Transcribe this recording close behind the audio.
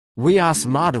We are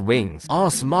SmartWings,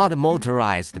 or smart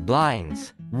motorized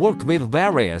blinds, work with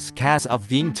various kinds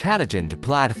of intelligent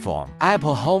platform,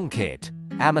 Apple HomeKit,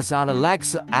 Amazon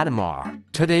Alexa, and more.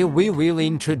 Today we will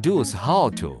introduce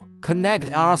how to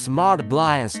connect our smart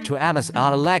blinds to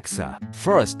Amazon Alexa.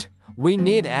 First, we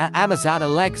need an Amazon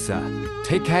Alexa.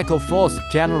 Take Echo 4th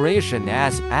generation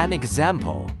as an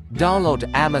example. Download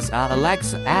Amazon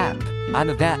Alexa app, and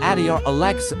then add your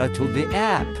Alexa to the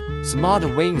app.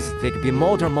 SmartWings Zigbee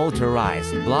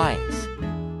motorized blinds.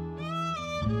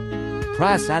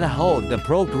 Press and hold the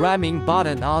programming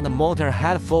button on the motor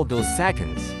head for 2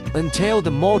 seconds, until the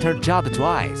motor jumps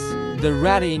twice. The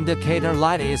red indicator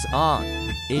light is on,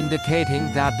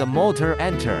 indicating that the motor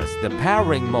enters the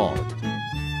pairing mode.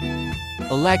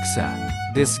 Alexa,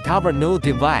 discover new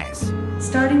device.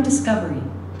 Starting discovery.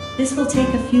 This will take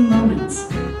a few moments.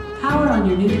 Power on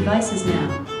your new devices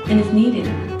now, and if needed,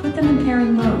 put them in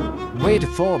pairing mode. Wait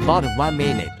for about 1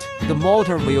 minute. The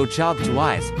motor will jump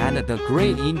twice and the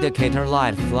green indicator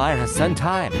light flashes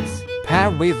sometimes.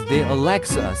 Pair with the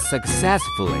Alexa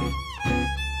successfully.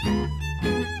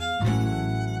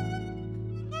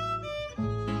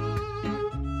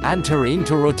 Enter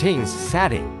into routines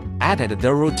setting. Add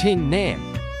the routine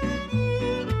name.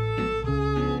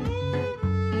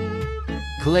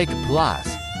 Click plus.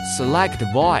 Select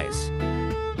voice.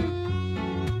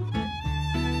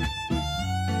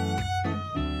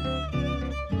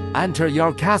 Enter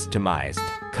your customized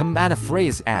command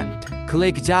phrase and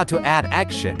click Ja to add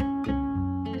action.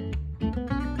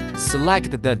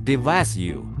 Select the device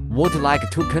you would like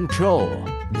to control,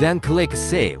 then click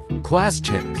Save.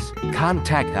 Questions?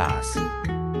 Contact us.